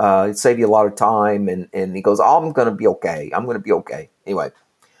you. It'd save you a lot of time. And he goes, oh, I'm going to be okay. I'm going to be okay. Anyway.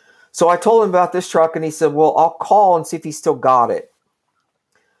 So I told him about this truck, and he said, well, I'll call and see if he still got it.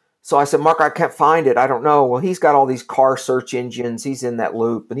 So I said, Mark, I can't find it. I don't know. Well, he's got all these car search engines. He's in that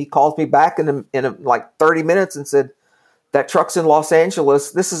loop. And he calls me back in like 30 minutes and said, that truck's in Los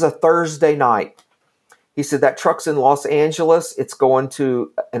Angeles. This is a Thursday night. He said, that truck's in Los Angeles. It's going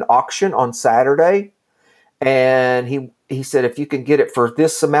to an auction on Saturday. And he said, if you can get it for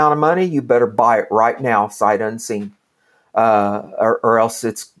this amount of money, you better buy it right now, sight unseen, or else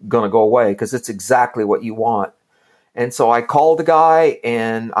it's going to go away, because it's exactly what you want. And so I called the guy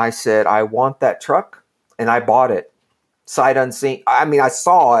and I said, I want that truck, and I bought it, sight unseen. I mean, I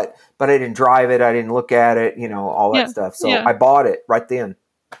saw it, but I didn't drive it. I didn't look at it, all that stuff. So I bought it right then.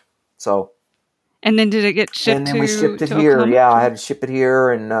 So. And then did it get shipped? And then we shipped it here. Oklahoma? Yeah, I had to ship it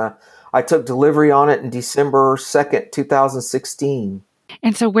here, and I took delivery on it in December 2nd, 2016.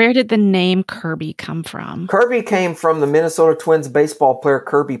 And so where did the name Kirby come from? Kirby came from the Minnesota Twins baseball player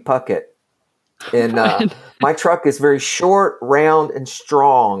Kirby Puckett. And my truck is very short, round, and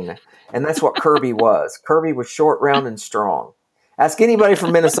strong. And that's what Kirby was. Kirby was short, round, and strong. Ask anybody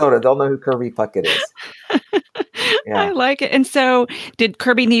from Minnesota. They'll know who Kirby Puckett is. Yeah. I like it. And so did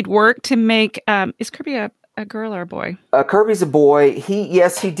Kirby need work to make, is Kirby a girl or a boy? Kirby's a boy. He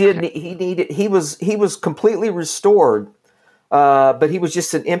did. He was completely restored. But he was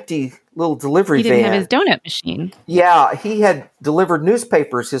just an empty little delivery van. He didn't have his donut machine. Yeah, he had delivered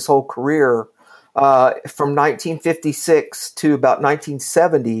newspapers his whole career, from 1956 to about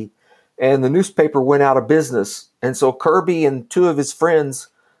 1970, and the newspaper went out of business. And so Kirby and two of his friends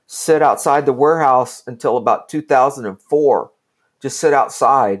sat outside the warehouse until about 2004, just sit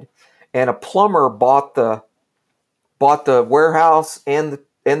outside. And a plumber bought the warehouse and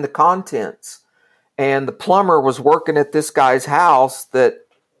the contents. And the plumber was working at this guy's house that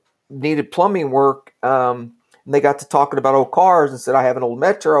needed plumbing work. And they got to talking about old cars and said, I have an old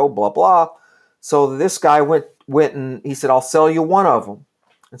Metro, blah, blah. So this guy went and he said, I'll sell you one of them.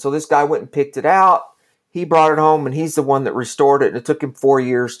 And so this guy went and picked it out. He brought it home, and he's the one that restored it. And it took him 4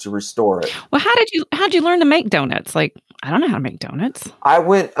 years to restore it. Well, how'd you learn to make donuts? Like, I don't know how to make donuts. I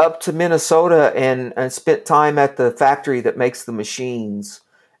went up to Minnesota and spent time at the factory that makes the machines.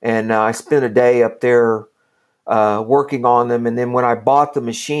 And I spent a day up there working on them. And then when I bought the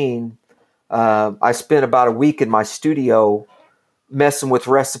machine, I spent about a week in my studio messing with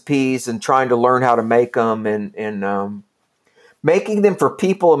recipes and trying to learn how to make them. And making them for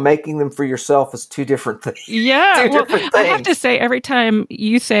people and making them for yourself is two different things. Yeah. I have to say, every time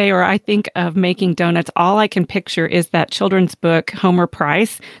you say or I think of making donuts, all I can picture is that children's book, Homer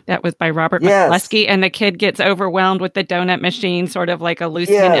Price, that was by Robert McCluskey. And the kid gets overwhelmed with the donut machine, sort of like a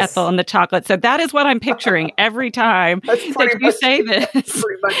Lucy and Ethel and the chocolate. So that is what I'm picturing every time that you say this.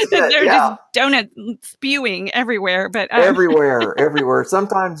 Pretty much They're just donut spewing everywhere. But everywhere.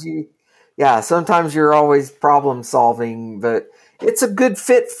 Sometimes you're always problem solving, but it's a good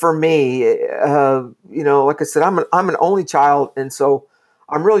fit for me. Like I said, I'm an only child, and so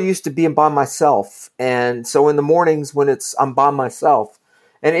I'm really used to being by myself. And so in the mornings when I'm by myself,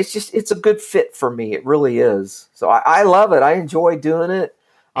 and it's a good fit for me. It really is. So I love it. I enjoy doing it.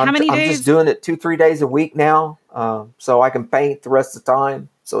 How many days? I'm just doing it 2-3 days a week now, so I can paint the rest of the time.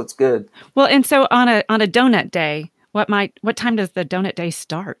 So it's good. Well, and so on a donut day, what time does the donut day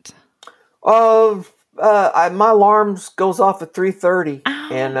start? My alarm goes off at 3:30,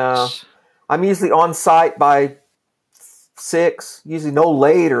 and I'm usually on site by 6. Usually no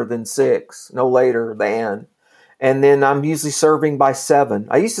later than 6, and then I'm usually serving by 7.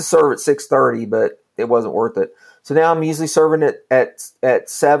 I used to serve at 6:30, but it wasn't worth it. So now I'm usually serving it at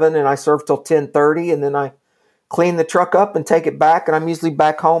 7, and I serve till 10:30, and then I clean the truck up and take it back, and I'm usually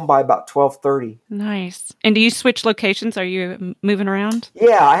back home by about 12:30. Nice. And do you switch locations? Are you moving around?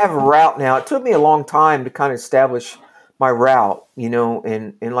 Yeah, I have a route now. It took me a long time to kind of establish my route,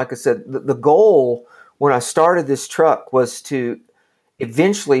 and like I said, the goal when I started this truck was to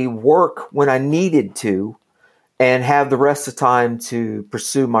eventually work when I needed to and have the rest of the time to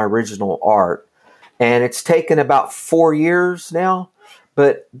pursue my original art. And it's taken about 4 years now.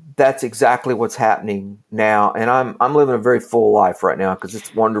 But that's exactly what's happening now, and I'm living a very full life right now because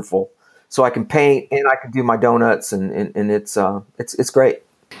it's wonderful. So I can paint and I can do my donuts, and it's great.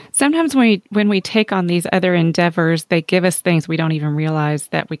 Sometimes when we take on these other endeavors, they give us things we don't even realize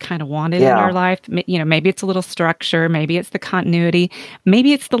that we kind of wanted in our life. Maybe it's a little structure, maybe it's the continuity,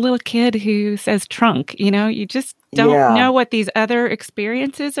 maybe it's the little kid who says trunk. You just don't know what these other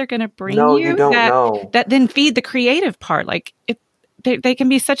experiences are going to bring you. You don't know. That then feed the creative part. Like they can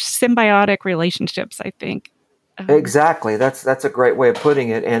be such symbiotic relationships, I think. Exactly. That's a great way of putting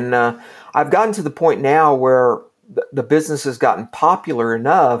it. And I've gotten to the point now where the business has gotten popular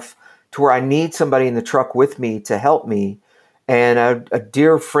enough to where I need somebody in the truck with me to help me. And a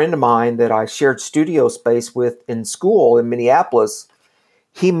dear friend of mine that I shared studio space with in school in Minneapolis,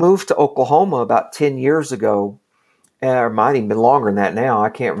 he moved to Oklahoma about 10 years ago. Or it might even been longer than that now. I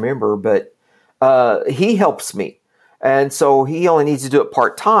can't remember, but he helps me. And so he only needs to do it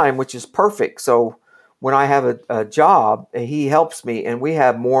part-time, which is perfect. So when I have a job, he helps me, and we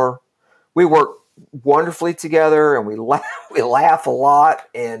work wonderfully together, and we laugh a lot,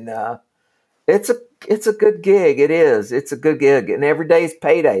 and it's a good gig. It is. It's a good gig, and every day is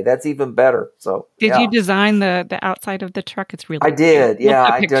payday. That's even better. So did you design the outside of the truck? It's really I did. cute. Yeah,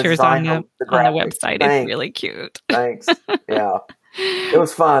 I I pictures on designed the graphics. website. Thanks. It's really cute. Thanks. Yeah. It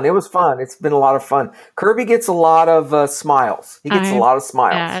was fun. It's been a lot of fun. Kirby gets a lot of smiles. He gets a lot of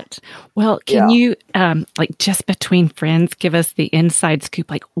smiles. Well, can you, like, just between friends, give us the inside scoop?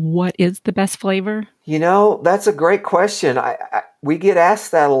 Like, what is the best flavor? That's a great question. We get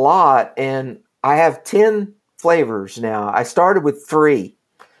asked that a lot, and I have 10 flavors now. I started with 3.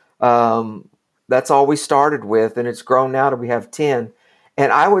 That's all we started with, and it's grown now to we have 10.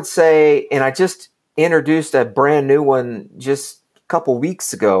 And I would say, and I just introduced a brand new one just couple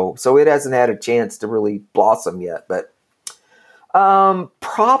weeks ago, so it hasn't had a chance to really blossom yet, but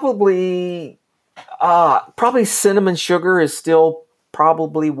probably cinnamon sugar is still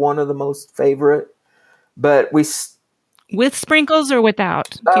probably one of the most favorite, but with sprinkles or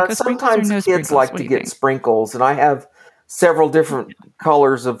without? Sometimes kids like to get sprinkles, and I have several different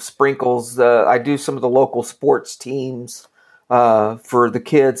colors of sprinkles. I do some of the local sports teams for the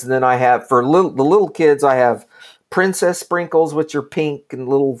kids, and then I have for the little kids I have princess sprinkles, which are pink and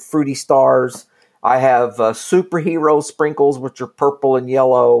little fruity stars. I have superhero sprinkles, which are purple and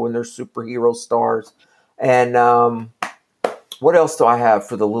yellow, and they're superhero stars. And what else do I have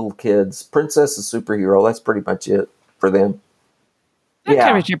for the little kids? Princess and superhero. That's pretty much it for them. That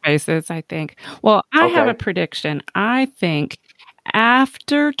covers your bases, I think. Well, I have a prediction. I think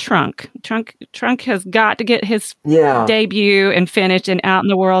after Trunk has got to get his debut and finished and out in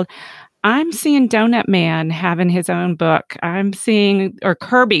the world. I'm seeing Donut Man having his own book. I'm seeing, or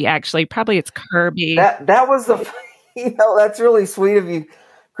Kirby, actually. Probably it's Kirby. That was that's really sweet of you,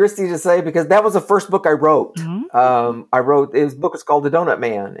 Christy, to say, because that was the first book I wrote. Mm-hmm. His book is called The Donut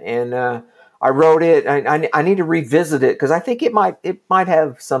Man, and I wrote it. I need to revisit it because I think it might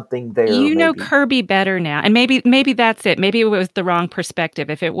have something there. You know Kirby better now, and maybe that's it. Maybe it was the wrong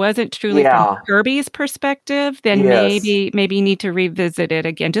perspective. If it wasn't truly from Kirby's perspective, then maybe you need to revisit it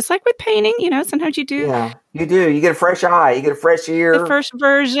again. Just like with painting, sometimes you do. Yeah, you do. You get a fresh eye. You get a fresh ear. The first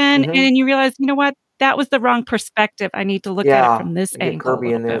version, and then you realize, you know what? That was the wrong perspective. I need to look at it from this angle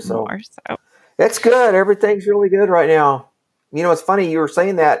Kirby a little bit more. So that's good. Everything's really good right now. It's funny you were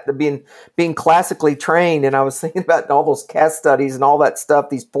saying that, being classically trained, and I was thinking about all those cast studies and all that stuff,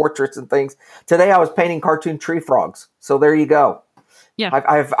 these portraits and things. Today I was painting cartoon tree frogs. So there you go. Yeah,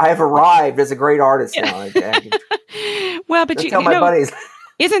 I've arrived as a great artist now. Well, but tell my buddies.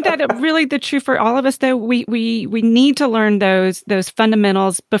 Isn't that really the truth for all of us, though? We need to learn those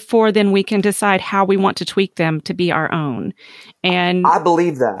fundamentals before then we can decide how we want to tweak them to be our own. And I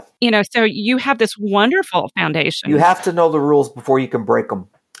believe that. So you have this wonderful foundation. You have to know the rules before you can break them.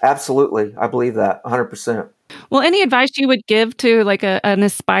 Absolutely. I believe that 100%. Well, any advice you would give to like an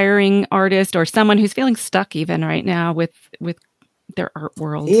aspiring artist or someone who's feeling stuck even right now with their art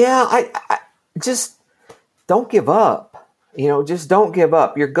world? Yeah, I just don't give up. Just don't give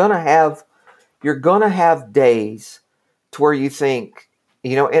up. You're gonna have days to where you think,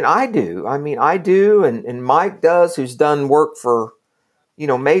 and I do. I do, and Mike does, who's done work for,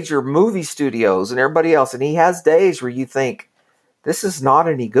 major movie studios and everybody else, and he has days where you think, this is not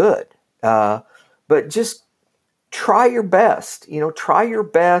any good. But just try your best. Try your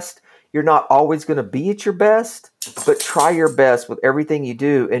best. You're not always going to be at your best, but try your best with everything you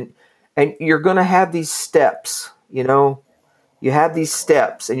do, and you're going to have these steps. You have these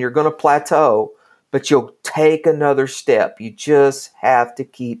steps and you're going to plateau, but you'll take another step. You just have to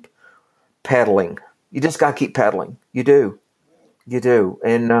keep pedaling. You just got to keep pedaling. You do.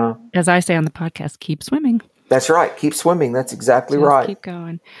 And as I say on the podcast, keep swimming. That's right. Keep swimming. That's exactly right. Keep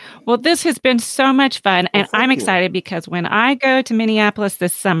going. Well, this has been so much fun. And I'm excited because when I go to Minneapolis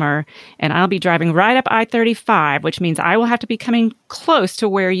this summer, and I'll be driving right up I-35, which means I will have to be coming close to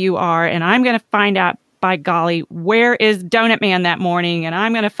where you are. And I'm going to find out, by golly, where is Donut Man that morning? And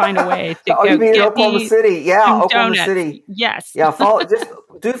I'm going to find a way to go you mean get Oklahoma City? Yeah, Oklahoma donuts. City. Yes. Yeah, just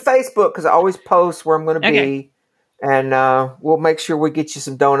do Facebook because I always post where I'm going to be. And we'll make sure we get you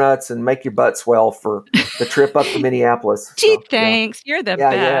some donuts and make your butt swell for the trip up to Minneapolis. Gee, thanks. You're the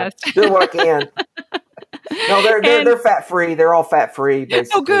best. Yeah. Do what I can. No, they're fat free. They're all fat free.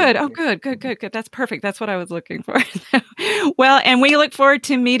 Oh, good. Oh, good. That's perfect. That's what I was looking for. Well, and we look forward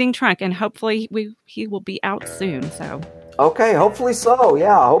to meeting Trunk, and hopefully he will be out soon. So. Okay, hopefully so.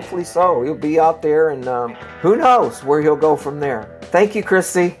 Yeah, hopefully so. He'll be out there, and who knows where he'll go from there. Thank you,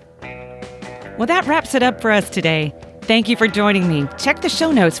 Christy. Well, that wraps it up for us today. Thank you for joining me. Check the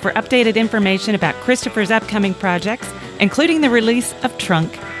show notes for updated information about Christopher's upcoming projects, including the release of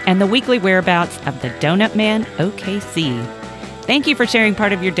Trunk and the weekly whereabouts of the Donut Man OKC. Thank you for sharing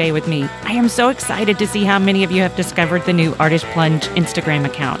part of your day with me. I am so excited to see how many of you have discovered the new Artist Plunge Instagram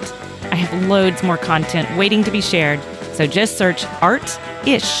account. I have loads more content waiting to be shared, so just search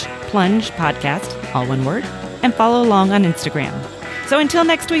Art-ish Plunge Podcast, all one word, and follow along on Instagram. So until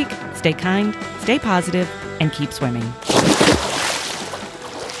next week, stay kind, stay positive, and keep swimming.